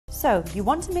So, you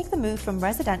want to make the move from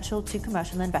residential to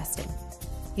commercial investing.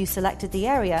 You selected the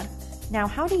area. Now,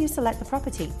 how do you select the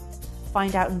property?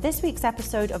 Find out in this week's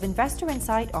episode of Investor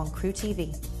Insight on Crew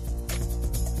TV.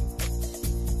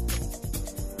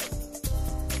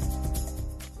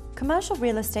 Commercial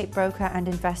real estate broker and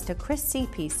investor Chris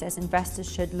Seepe says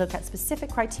investors should look at specific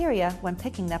criteria when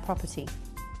picking their property.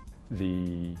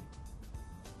 The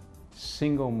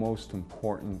single most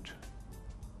important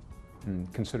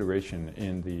consideration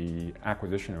in the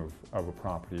acquisition of a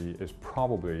property is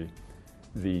probably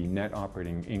the net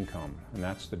operating income, and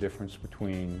that's the difference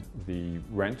between the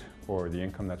rent or the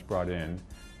income that's brought in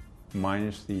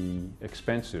minus the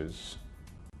expenses,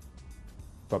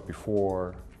 but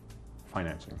before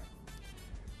financing.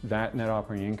 That net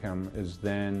operating income is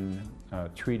then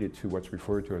treated to what's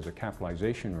referred to as a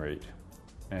capitalization rate,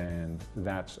 and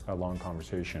that's a long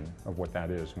conversation of what that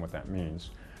is and what that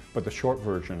means. But the short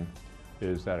version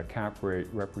is that a cap rate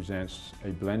represents a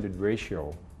blended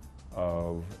ratio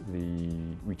of the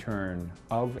return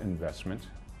of investment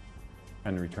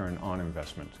and the return on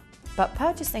investment. But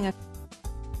purchasing a